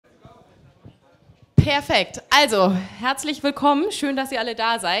Perfekt. Also, herzlich willkommen. Schön, dass ihr alle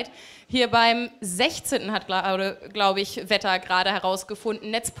da seid. Hier beim 16. hat, glaube ich, Wetter gerade herausgefunden,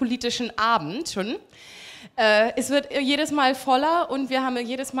 netzpolitischen Abend schon. Es wird jedes Mal voller und wir haben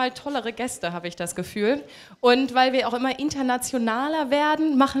jedes Mal tollere Gäste, habe ich das Gefühl. Und weil wir auch immer internationaler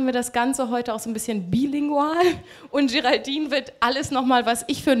werden, machen wir das Ganze heute auch so ein bisschen bilingual. Und Geraldine wird alles nochmal, was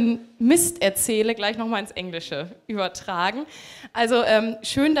ich für einen Mist erzähle, gleich nochmal ins Englische übertragen. Also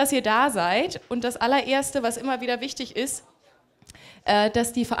schön, dass ihr da seid. Und das allererste, was immer wieder wichtig ist,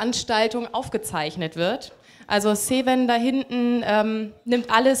 dass die Veranstaltung aufgezeichnet wird. Also Seven da hinten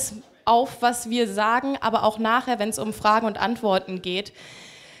nimmt alles auf, was wir sagen, aber auch nachher, wenn es um Fragen und Antworten geht.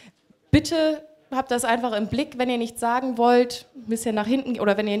 Bitte habt das einfach im Blick, wenn ihr nichts sagen wollt, ein bisschen nach hinten,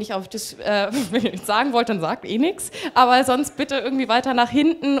 oder wenn ihr nicht auf das, wenn ihr nichts sagen wollt, dann sagt eh nichts, aber sonst bitte irgendwie weiter nach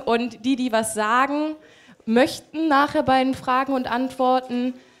hinten und die was sagen möchten nachher bei den Fragen und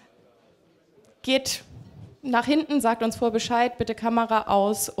Antworten, geht nach hinten, sagt uns vor Bescheid, bitte Kamera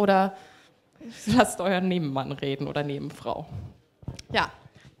aus oder lasst euren Nebenmann reden oder Nebenfrau. Ja.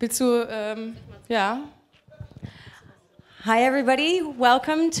 Willst du, ja? Hi everybody,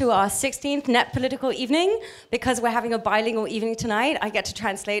 welcome to our 16th Net Political Evening. Because we're having a bilingual evening tonight, I get to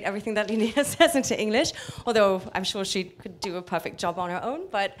translate everything that Linnea says into English, although I'm sure she could do a perfect job on her own.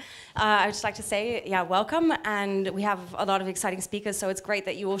 But I'd just like to say, yeah, welcome, and we have a lot of exciting speakers, so it's great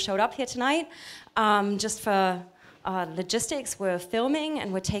that you all showed up here tonight. Just for logistics, we're filming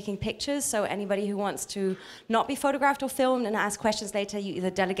and we're taking pictures, so anybody who wants to not be photographed or filmed and ask questions later, you either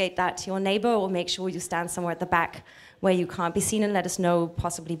delegate that to your neighbor or make sure you stand somewhere at the back where you can't be seen and let us know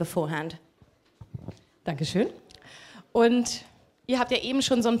possibly beforehand. Dankeschön. Und ihr habt ja eben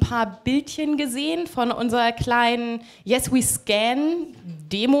schon so ein paar Bildchen gesehen von unserer kleinen Yes We Scan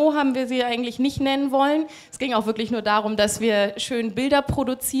Demo, haben wir sie eigentlich nicht nennen wollen. Es ging auch wirklich nur darum, dass wir schön Bilder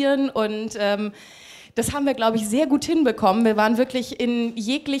produzieren und das haben wir, glaube ich, sehr gut hinbekommen. Wir waren wirklich in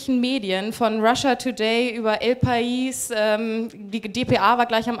jeglichen Medien, von Russia Today über El País, die dpa war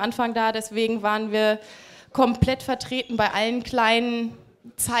gleich am Anfang da, deswegen waren wir komplett vertreten bei allen kleinen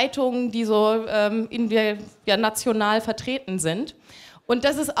Zeitungen, die so national vertreten sind. Und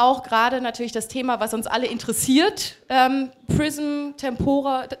das ist auch gerade natürlich das Thema, was uns alle interessiert, Prism,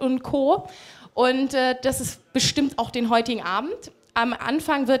 Tempora und Co. Und das ist bestimmt auch den heutigen Abend. Am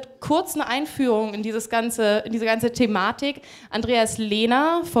Anfang wird kurz eine Einführung in diese ganze Thematik Andreas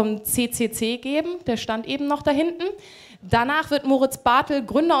Lehner vom CCC geben, der stand eben noch da hinten. Danach wird Moritz Bartel,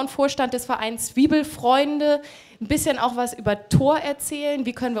 Gründer und Vorstand des Vereins Zwiebelfreunde, ein bisschen auch was über Tor erzählen,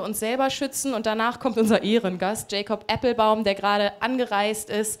 wie können wir uns selber schützen. Und danach kommt unser Ehrengast, Jacob Appelbaum, der gerade angereist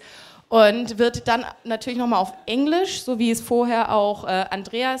ist und wird dann natürlich nochmal auf Englisch, so wie es vorher auch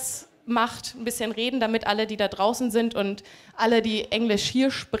Andreas macht, ein bisschen reden, damit alle, die da draußen sind und alle, die Englisch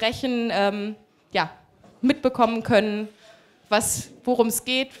hier sprechen, mitbekommen können, worum es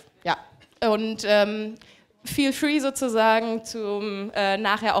geht. Ja. Und feel free sozusagen zum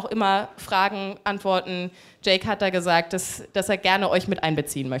nachher auch immer Fragen, Antworten. Jake hat da gesagt, dass er gerne euch mit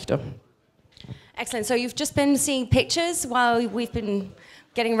einbeziehen möchte. Excellent. So you've just been seeing pictures while we've been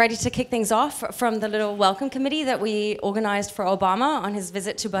getting ready to kick things off from the little welcome committee that we organized for Obama on his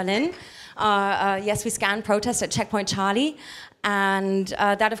visit to Berlin. Yes, we Scan protest at Checkpoint Charlie. And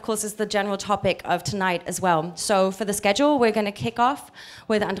that, of course, is the general topic of tonight as well. So for the schedule, we're going to kick off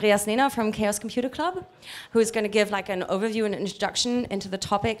with Andreas Lehner from Chaos Computer Club, who's going to give like an overview and an introduction into the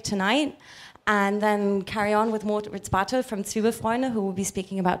topic tonight. And then carry on with Moritz Bartel from Zwiebelfreunde, who will be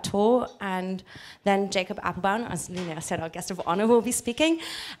speaking about Tor, and then Jacob Appelbaum, as Linnea said, our guest of honor, will be speaking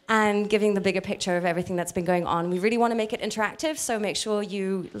and giving the bigger picture of everything that's been going on. We really want to make it interactive, so make sure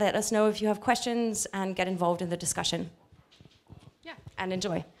you let us know if you have questions and get involved in the discussion. Yeah, and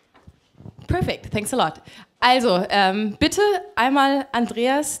enjoy. Perfect, thanks a lot. Also, bitte einmal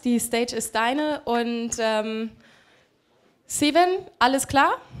Andreas, die Stage ist deine und Seven, alles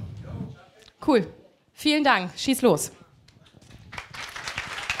klar? Cool, vielen Dank. Schieß los.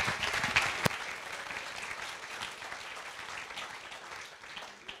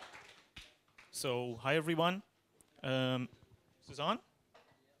 So, hi everyone. Is this on?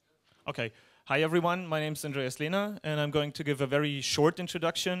 Okay. Hi everyone, my name is Andreas Lehner and I'm going to give a very short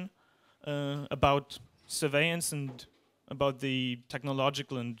introduction about surveillance and about the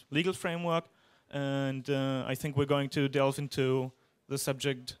technological and legal framework. And I think we're going to delve into the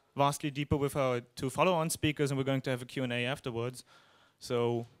subject vastly deeper with our two follow-on speakers, and we're going to have a Q&A afterwards.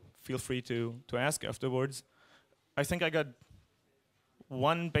 So feel free to ask afterwards. I think I got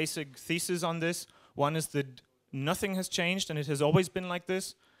one basic thesis on this. One is that nothing has changed and it has always been like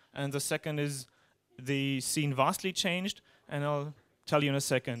this. And the second is the scene vastly changed, and I'll tell you in a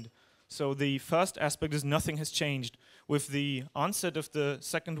second. So the first aspect is nothing has changed. With the onset of the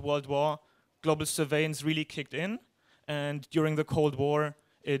Second World War, global surveillance really kicked in, and during the Cold War,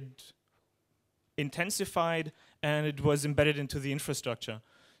 it intensified and it was embedded into the infrastructure.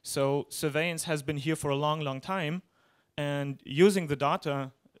 So surveillance has been here for a long, long time, and using the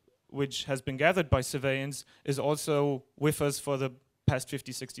data which has been gathered by surveillance is also with us for the past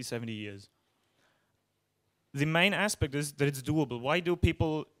 50, 60, 70 years. The main aspect is that it's doable. Why do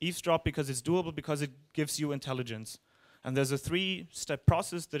people eavesdrop? Because it's doable, because it gives you intelligence. And there's a 3-step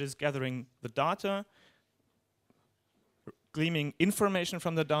process that is gathering the data, gleaming information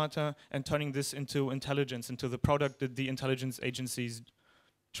from the data, and turning this into intelligence, into the product that the intelligence agencies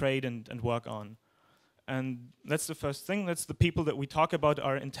trade and work on. And that's the first thing. That's the people that we talk about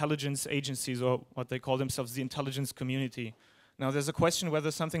are intelligence agencies, or what they call themselves, the intelligence community. Now there's a question whether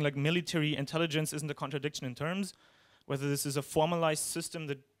something like military intelligence isn't a contradiction in terms, whether this is a formalized system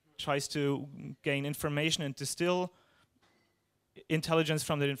that tries to gain information and distill intelligence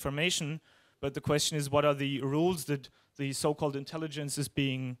from that information. But the question is, what are the rules that the so-called intelligence is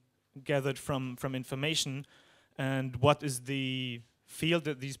being gathered from information, and what is the field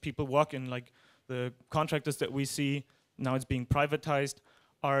that these people work in? Like the contractors that we see, now it's being privatized,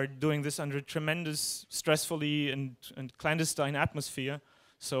 are doing this under a tremendous, stressfully and clandestine atmosphere.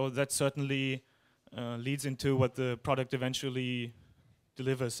 So that certainly leads into what the product eventually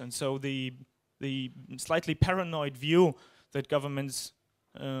delivers. And so the slightly paranoid view that governments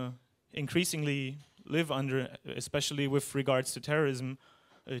increasingly live under, especially with regards to terrorism,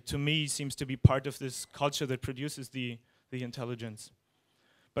 to me seems to be part of this culture that produces the intelligence.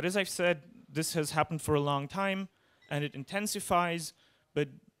 But as I've said, this has happened for a long time, and it intensifies, but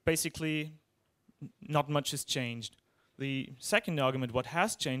basically not much has changed. The second argument, what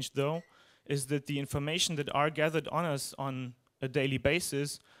has changed though, is that the information that are gathered on us on a daily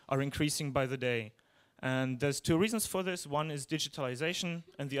basis are increasing by the day. And there's 2 reasons for this. One is digitalization,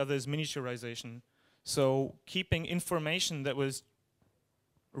 and the other is miniaturization. So keeping information that was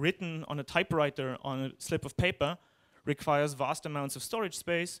written on a typewriter on a slip of paper requires vast amounts of storage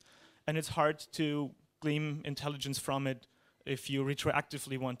space, and it's hard to glean intelligence from it if you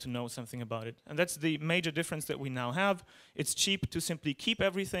retroactively want to know something about it. And that's the major difference that we now have. It's cheap to simply keep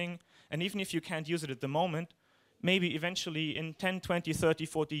everything, and even if you can't use it at the moment, maybe eventually in 10, 20, 30,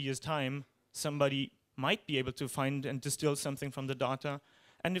 40 years' time, somebody might be able to find and distill something from the data,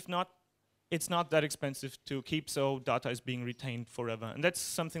 and if not, it's not that expensive to keep, so data is being retained forever. And that's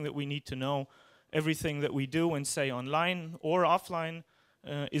something that we need to know. Everything that we do and say online or offline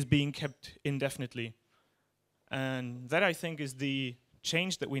is being kept indefinitely. And that, I think, is the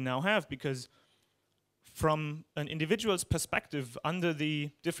change that we now have, because from an individual's perspective, under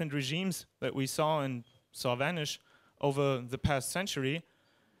the different regimes that we saw and saw vanish over the past century,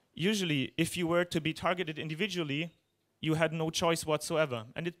 usually if you were to be targeted individually, you had no choice whatsoever.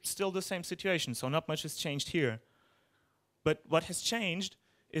 And it's still the same situation, so not much has changed here. But what has changed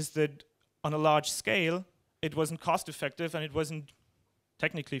is that on a large scale, it wasn't cost effective, and it wasn't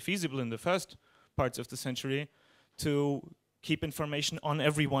technically feasible in the first parts of the century to keep information on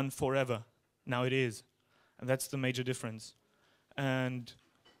everyone forever. Now it is. And that's the major difference. And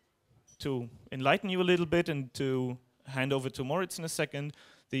to enlighten you a little bit and to hand over to Moritz in a second,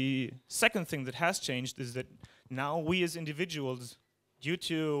 the second thing that has changed is that now we as individuals, due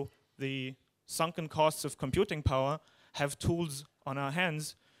to the sunken costs of computing power, have tools on our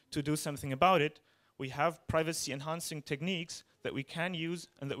hands to do something about it. We have privacy-enhancing techniques that we can use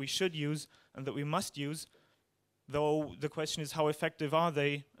and that we should use and that we must use, though the question is how effective are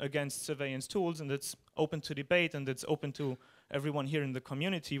they against surveillance tools, and that's open to debate, and that's open to everyone here in the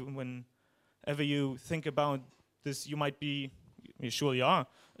community. Whenever you think about this, you might be, you surely are,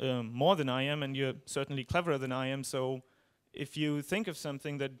 more than I am, and you're certainly cleverer than I am, so if you think of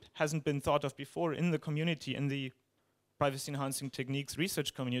something that hasn't been thought of before in the community, in the privacy-enhancing techniques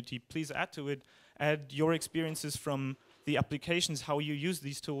research community, please add to it. Add your experiences from the applications, how you use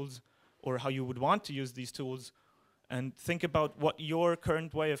these tools, or how you would want to use these tools, and think about what your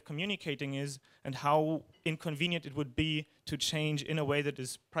current way of communicating is and how inconvenient it would be to change in a way that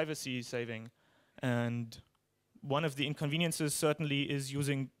is privacy-saving. And one of the inconveniences certainly is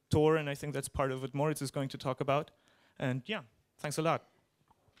using Tor, and I think that's part of what Moritz is going to talk about. And yeah, thanks a lot.